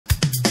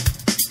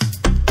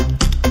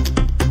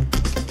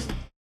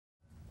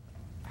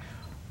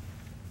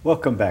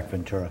Welcome back,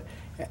 Ventura.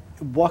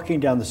 Walking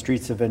down the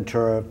streets of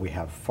Ventura, we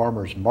have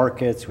farmers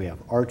markets, we have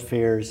art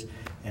fairs,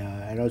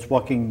 and I was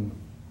walking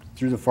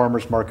through the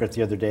farmers market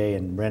the other day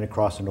and ran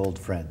across an old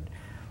friend.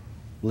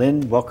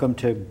 Lynn, welcome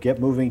to Get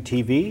Moving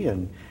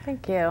TV.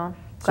 Thank you.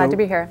 Glad to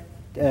be here.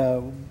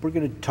 We're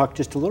going to talk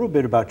just a little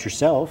bit about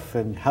yourself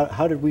and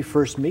how did we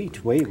first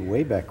meet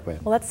way back when?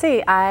 Well, let's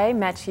see. I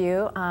met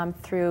you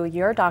through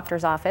your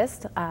doctor's office,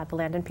 the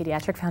Landon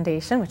Pediatric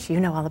Foundation, which you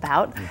know all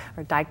about,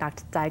 or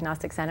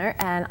Diagnostic Center,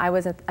 and I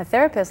was a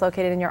therapist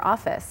located in your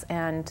office,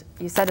 and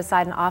you set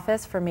aside an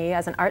office for me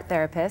as an art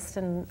therapist,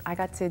 and I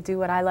got to do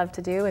what I love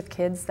to do with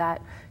kids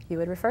that you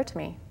would refer to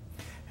me.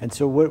 And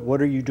so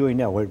what are you doing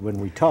now? When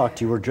we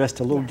talked, you were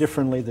dressed a little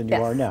differently than you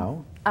are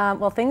now.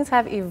 Well, things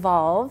have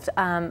evolved.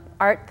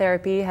 Art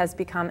therapy has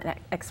become an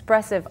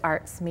expressive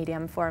arts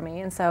medium for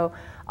me, and so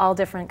all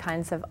different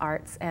kinds of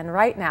arts. And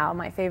right now,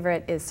 my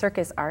favorite is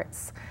circus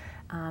arts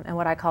and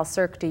what I call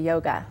Cirques du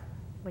Yoga,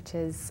 which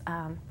is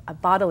a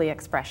bodily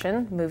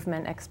expression,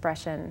 movement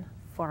expression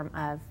form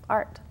of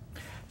art.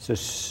 So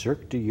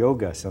Cirque du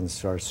Yoga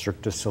sounds like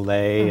Cirque du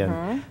Soleil,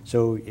 and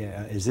so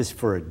is this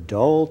for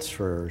adults,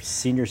 for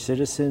senior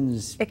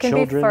citizens, It can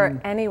children? be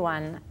for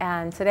anyone,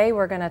 and today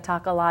we're going to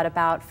talk a lot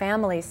about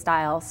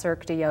family-style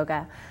Cirque du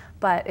Yoga,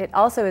 but it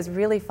also is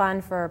really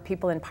fun for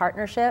people in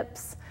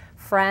partnerships,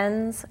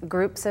 friends,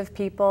 groups of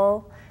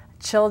people,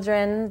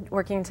 children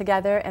working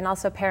together, and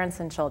also parents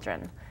and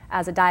children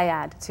as a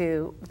dyad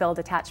to build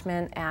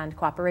attachment and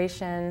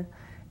cooperation,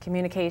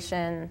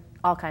 communication,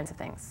 all kinds of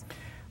things.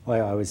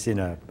 Well, I was in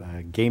a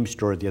game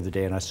store the other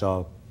day and I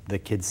saw the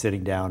kids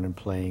sitting down and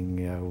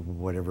playing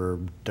whatever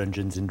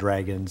Dungeons and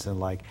Dragons,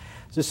 and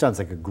this sounds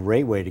like a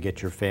great way to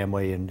get your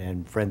family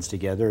and friends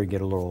together and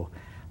get a little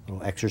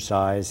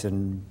exercise.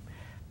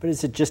 But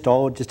is it just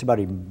about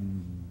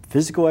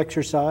physical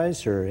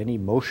exercise or any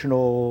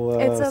emotional,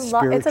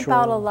 spiritual? It's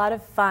about a lot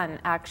of fun,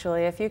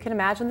 actually. If you can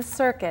imagine the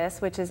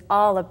circus, which is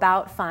all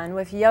about fun,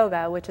 with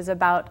yoga, which is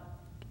about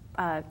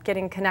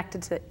getting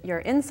connected to your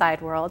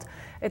inside world,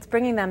 it's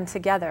bringing them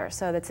together.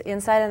 So that's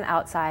inside and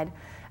outside.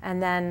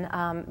 And then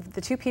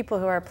the two people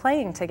who are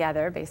playing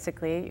together,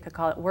 basically, you could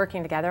call it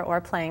working together or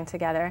playing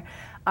together,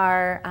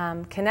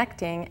 are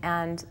connecting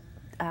and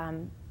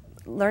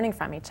learning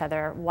from each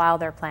other while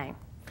they're playing.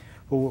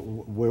 Well,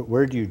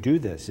 where do you do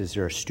this? Is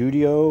there a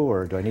studio,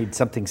 or do I need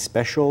something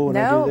special when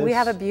I do this? No, we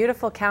have a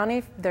beautiful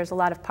county. There's a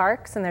lot of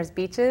parks, and there's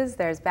beaches,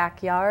 there's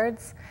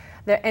backyards.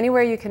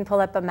 Anywhere you can pull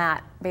up a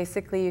mat.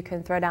 Basically, you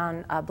can throw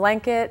down a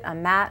blanket, a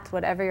mat,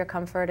 whatever your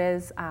comfort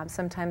is.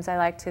 Sometimes I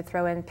like to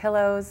throw in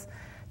pillows,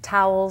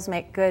 towels,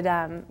 make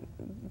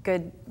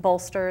good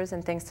bolsters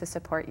and things to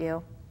support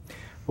you.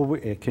 Well,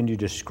 can you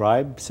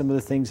describe some of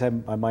the things I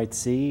might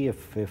see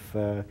if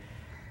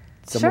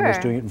someone was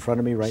doing it in front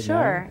of me right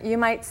now? Sure. You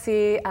might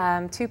see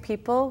two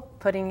people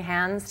putting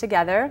hands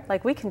together,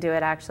 like we can do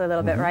it actually a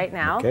little bit right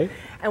now,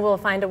 and we'll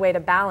find a way to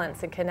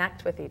balance and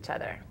connect with each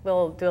other.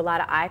 We'll do a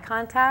lot of eye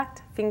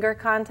contact, finger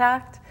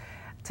contact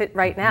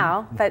right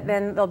now, but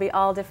then there'll be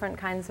all different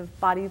kinds of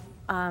body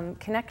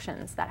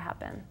connections that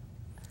happen.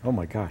 Oh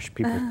my gosh,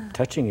 people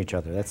touching each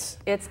other. It's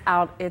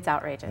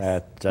outrageous.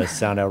 That does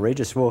sound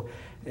outrageous. Well,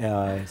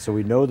 so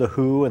we know the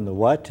who and the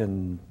what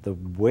and the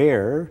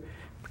where,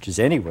 which is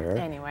anywhere.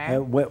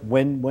 Anywhere.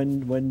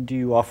 When do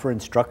you offer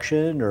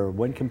instruction, or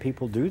when can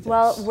people do this?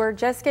 Well, we're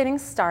just getting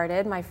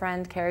started. My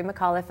friend Carrie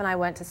McAuliffe and I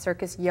went to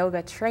Circus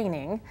Yoga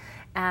training,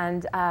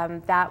 and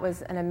that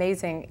was an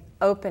amazing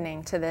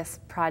opening to this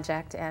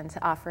project and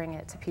to offering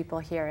it to people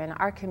here in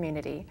our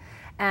community.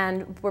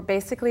 And we're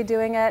basically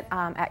doing it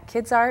at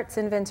Kids Arts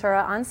in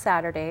Ventura on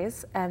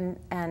Saturdays,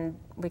 and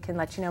we can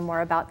let you know more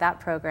about that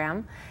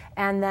program.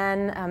 And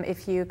then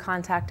if you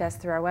contact us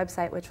through our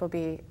website, which will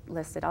be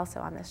listed also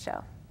on this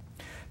show.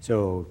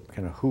 So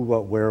kind of who,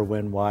 what, where,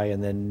 when, why,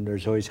 and then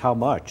there's always how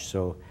much.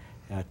 So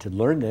to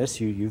learn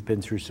this, you've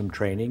been through some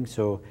training.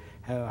 So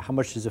how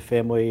much does a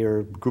family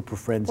or group of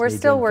friends need to invest? We're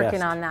still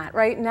working on that.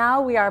 Right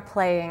now we are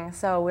playing,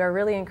 so we're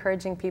really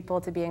encouraging people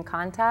to be in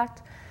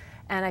contact.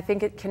 And I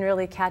think it can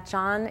really catch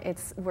on.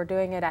 We're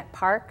doing it at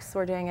parks.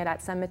 We're doing it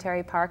at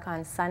Cemetery Park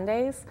on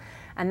Sundays.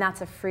 And that's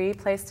a free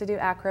place to do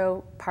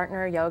acro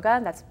partner yoga.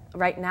 That's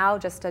right now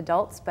just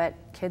adults, but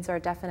kids are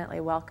definitely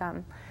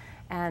welcome.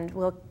 And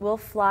we'll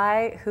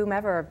fly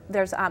whomever.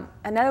 There's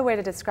another way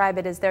to describe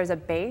it is there's a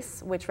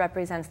base, which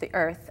represents the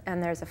earth,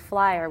 and there's a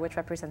flyer, which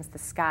represents the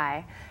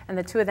sky. And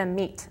the two of them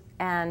meet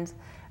and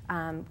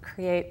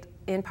create,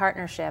 in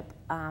partnership,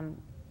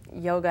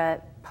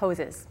 yoga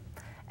poses.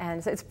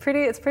 And so it's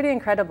pretty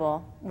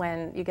incredible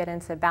when you get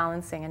into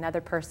balancing another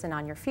person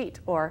on your feet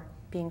or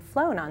being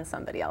flown on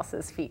somebody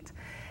else's feet.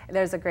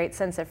 There's a great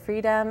sense of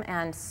freedom,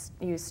 and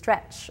you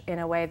stretch in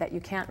a way that you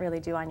can't really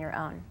do on your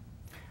own.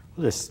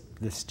 Well,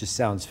 this just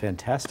sounds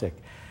fantastic.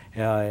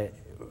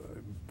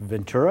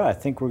 Ventura, I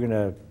think we're going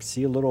to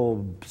see a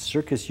little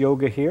circus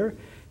yoga here,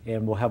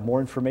 and we'll have more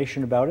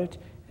information about it.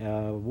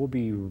 We'll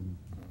be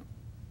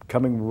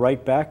coming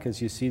right back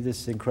as you see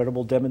this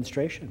incredible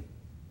demonstration.